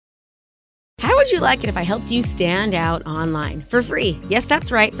would you like it if I helped you stand out online for free? Yes,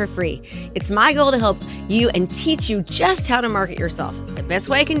 that's right, for free. It's my goal to help you and teach you just how to market yourself. The best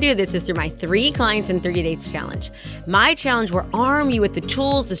way I can do this is through my 3 Clients in 30 Days challenge. My challenge will arm you with the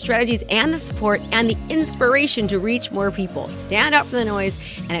tools, the strategies, and the support and the inspiration to reach more people, stand out from the noise,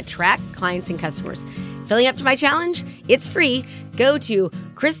 and attract clients and customers. Filling up to my challenge? It's free. Go to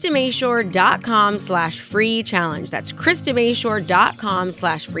KristaMashore.com/free challenge. That's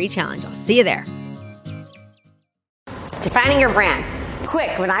KristaMashore.com/free challenge. I'll see you there. Defining your brand.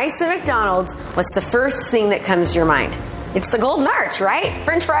 Quick, when I say McDonald's, what's the first thing that comes to your mind? It's the Golden Arch, right?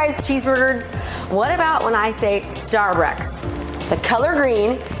 French fries, cheeseburgers. What about when I say Starbucks? The color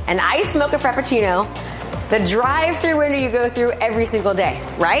green, an iced mocha frappuccino, the drive-through window you go through every single day,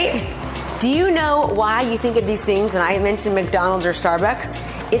 right? Do you know why you think of these things when I mention McDonald's or Starbucks?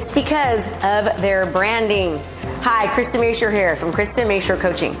 It's because of their branding. Hi, Krista Mashore here from Krista Mashore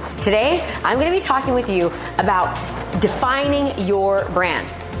Coaching. Today, I'm going to be talking with you about defining your brand.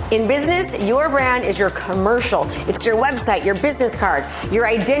 In business, your brand is your commercial. It's your website, your business card, your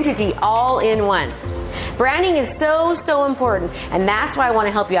identity, all in one. Branding is so important, and that's why I want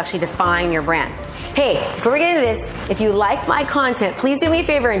to help you actually define your brand. Hey, before we get into this, if you like my content, please do me a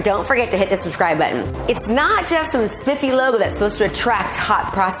favor and don't forget to hit the subscribe button. It's not just some spiffy logo that's supposed to attract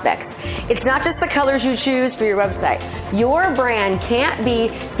hot prospects. It's not just the colors you choose for your website. Your brand can't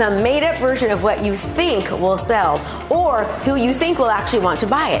be some made-up version of what you think will sell or who you think will actually want to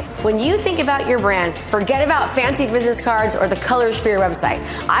buy it. When you think about your brand, forget about fancy business cards or the colors for your website.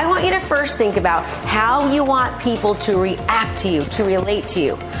 I want you to first think about how you want people to react to you, to relate to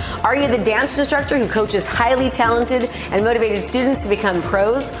you. Are you the dance instructor who coaches highly talented and motivated students to become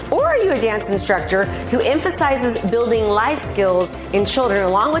pros? Or are you a dance instructor who emphasizes building life skills in children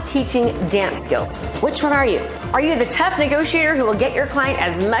along with teaching dance skills? Which one are you? Are you the tough negotiator who will get your client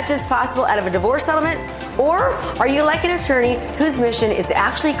as much as possible out of a divorce settlement? Or are you like an attorney whose mission is to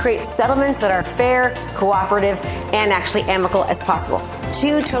actually create settlements that are fair, cooperative, and actually amicable as possible?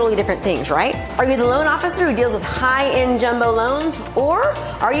 2 totally different things, right? Are you the loan officer who deals with high-end jumbo loans? Or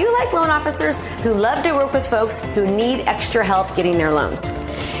are you like loan officers who love to work with folks who need extra help getting their loans?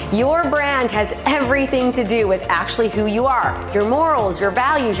 Your brand has everything to do with actually who you are, your morals, your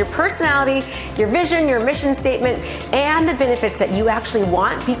values, your personality, your vision, your mission statement, and the benefits that you actually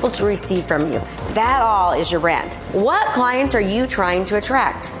want people to receive from you. That all is your brand. What clients are you trying to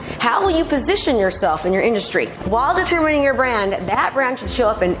attract? How will you position yourself in your industry? While determining your brand, that brand should show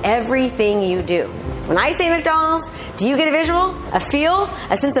up in everything you do. When I say McDonald's, do you get a visual, a feel,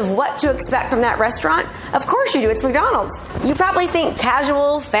 a sense of what to expect from that restaurant? Of course you do. It's McDonald's. You probably think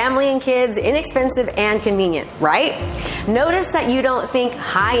casual, family and kids, inexpensive, and convenient, right? Notice that you don't think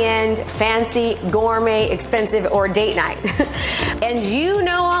high-end, fancy, gourmet, expensive, or date night. And you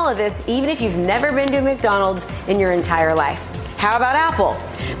know all of this even if you've never been to a McDonald's in your entire life. How about Apple?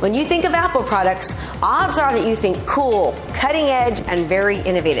 When you think of Apple products, odds are that you think cool, cutting edge, and very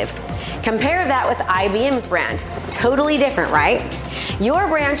innovative. Compare that with IBM's brand. Totally different, right? Your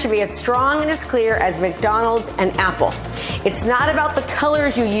brand should be as strong and as clear as McDonald's and Apple. It's not about the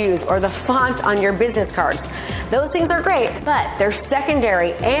colors you use or the font on your business cards. Those things are great, but they're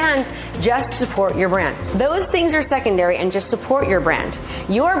secondary and just support your brand. Those things are secondary and just support your brand.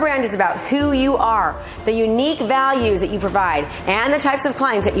 Your brand is about who you are, the unique values that you provide, and the types of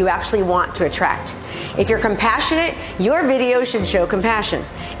clients that you actually want to attract. If you're compassionate, your video should show compassion.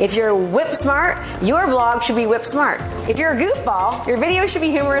 If you're whip smart, your blog should be whip smart. If you're a goofball, your video should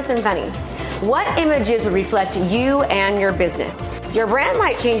be humorous and funny. What images would reflect you and your business? Your brand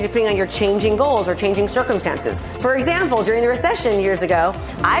might change depending on your changing goals or changing circumstances. For example, during the recession years ago,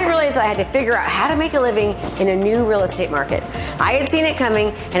 I realized I had to figure out how to make a living in a new real estate market. I had seen it coming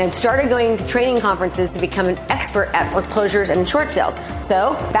and had started going to training conferences to become an expert at foreclosures and short sales.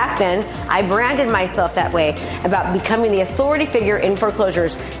 So back then, I branded myself that way about becoming the authority figure in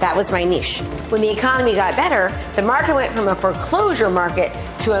foreclosures. That was my niche. When the economy got better, the market went from a foreclosure market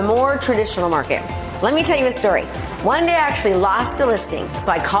to a more traditional market. Let me tell you a story. One day I actually lost a listing,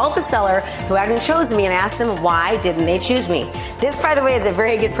 so I called the seller who hadn't chosen me and asked them why didn't they choose me. This, by the way, is a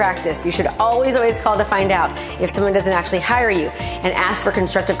very good practice. You should always call to find out if someone doesn't actually hire you and ask for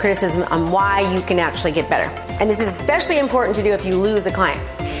constructive criticism on why you can actually get better. And this is especially important to do if you lose a client.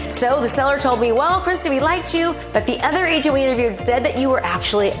 So the seller told me, well, Krista, we liked you, but the other agent we interviewed said that you were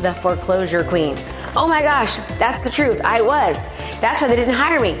actually the foreclosure queen. Oh my gosh, that's the truth. I was. That's why they didn't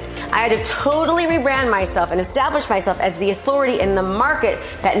hire me. I had to totally rebrand myself and establish myself as the authority in the market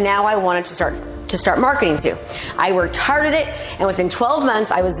that now I wanted to start to start marketing to. I worked hard at it, and within 12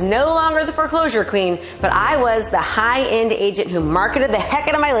 months, I was no longer the foreclosure queen, but I was the high-end agent who marketed the heck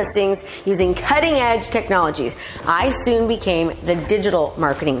out of my listings using cutting-edge technologies. I soon became the digital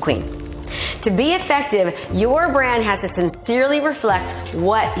marketing queen. To be effective, your brand has to sincerely reflect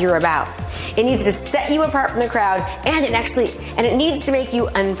what you're about. It needs to set you apart from the crowd, and it needs to make you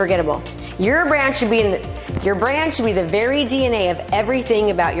unforgettable. Your brand should be the very DNA of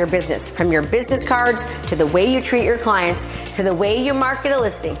everything about your business, from your business cards to the way you treat your clients to the way you market a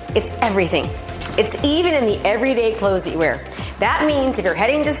listing. It's everything. It's even in the everyday clothes that you wear. That means if you're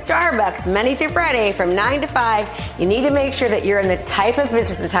heading to Starbucks Monday through Friday from 9 to 5, you need to make sure that you're in the type of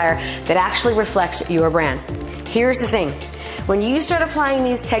business attire that actually reflects your brand. Here's the thing. When you start applying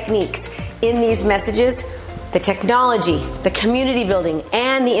these techniques in these messages, the technology, the community building,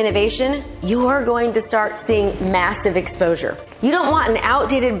 and the innovation, you are going to start seeing massive exposure. You don't want an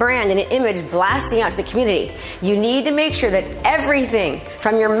outdated brand and an image blasting out to the community. You need to make sure that everything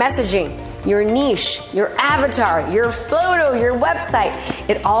from your messaging, your niche, your avatar, your photo, your website,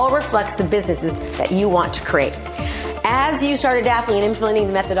 it all reflects the businesses that you want to create. As you start adapting and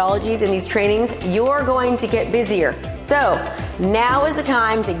implementing the methodologies in these trainings, you're going to get busier. So now is the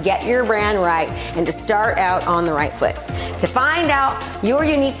time to get your brand right and to start out on the right foot. To find out your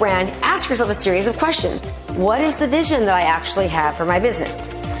unique brand, ask yourself a series of questions. What is the vision that I actually have for my business?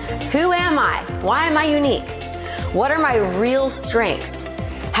 Who am I? Why am I unique? What are my real strengths?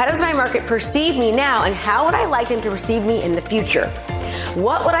 How does my market perceive me now, and how would I like them to perceive me in the future?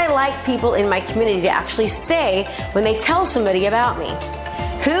 What would I like people in my community to actually say when they tell somebody about me?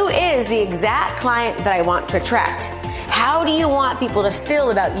 Who is the exact client that I want to attract? How do you want people to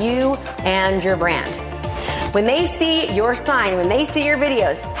feel about you and your brand? When they see your sign, when they see your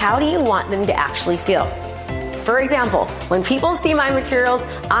videos, how do you want them to actually feel? For example, when people see my materials,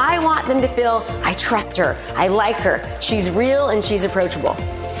 I want them to feel, I trust her, I like her, she's real and she's approachable.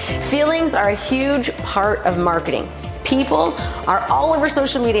 Feelings are a huge part of marketing. People are all over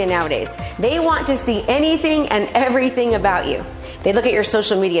social media nowadays. They want to see anything and everything about you. They look at your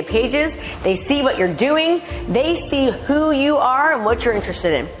social media pages, they see what you're doing, they see who you are and what you're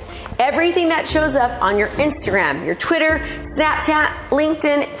interested in. Everything that shows up on your Instagram, your Twitter, Snapchat,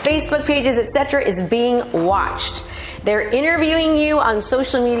 LinkedIn, Facebook pages, etc. is being watched. They're interviewing you on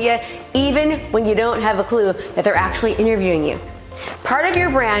social media even when you don't have a clue that they're actually interviewing you. Part of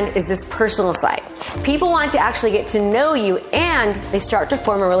your brand is this personal side. People want to actually get to know you, and they start to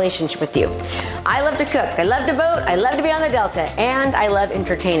form a relationship with you. I love to cook, I love to boat, I love to be on the Delta, and I love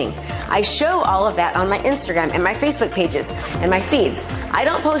entertaining. I show all of that on my Instagram and my Facebook pages and my feeds. I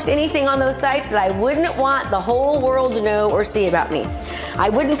don't post anything on those sites that I wouldn't want the whole world to know or see about me. I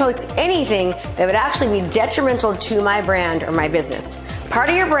wouldn't post anything that would actually be detrimental to my brand or my business. Part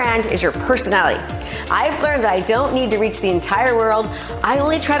of your brand is your personality. I've learned that I don't need to reach the entire world. I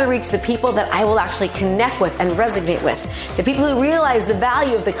only try to reach the people that I will actually connect with and resonate with. The people who realize the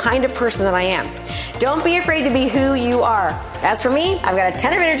value of the kind of person that I am. Don't be afraid to be who you are. As for me, I've got a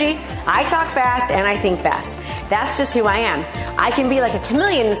ton of energy, I talk fast, and I think fast. That's just who I am. I can be like a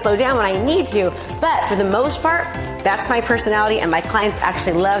chameleon and slow down when I need to, but for the most part, that's my personality, and my clients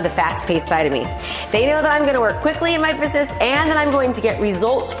actually love the fast-paced side of me. They know that I'm going to work quickly in my business and that I'm going to get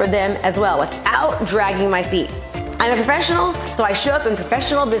results for them as well without dragging my feet. I'm a professional, so I show up in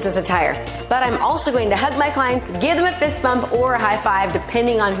professional business attire. But I'm also going to hug my clients, give them a fist bump or a high five,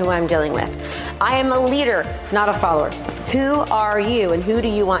 depending on who I'm dealing with. I am a leader, not a follower. Who are you and who do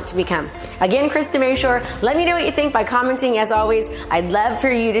you want to become? Again, Krista Mashore, let me know what you think by commenting. As always, I'd love for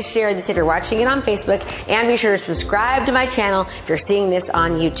you to share this if you're watching it on Facebook, and be sure to subscribe to my channel if you're seeing this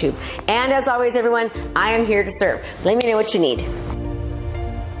on YouTube. And as always, everyone, I am here to serve. Let me know what you need.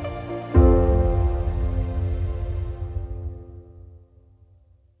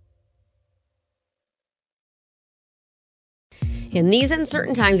 In these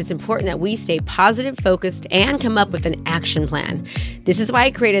uncertain times, it's important that we stay positive, focused, and come up with an action plan. This is why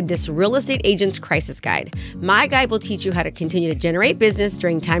I created this Real Estate Agents Crisis Guide. My guide will teach you how to continue to generate business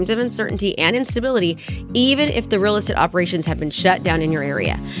during times of uncertainty and instability, even if the real estate operations have been shut down in your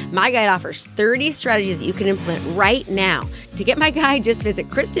area. My guide offers 30 strategies that you can implement right now. To get my guide, just visit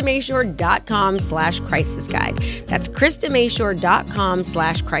KristaMashore.com/crisis guide. That's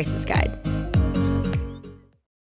KristaMashore.com/crisis guide.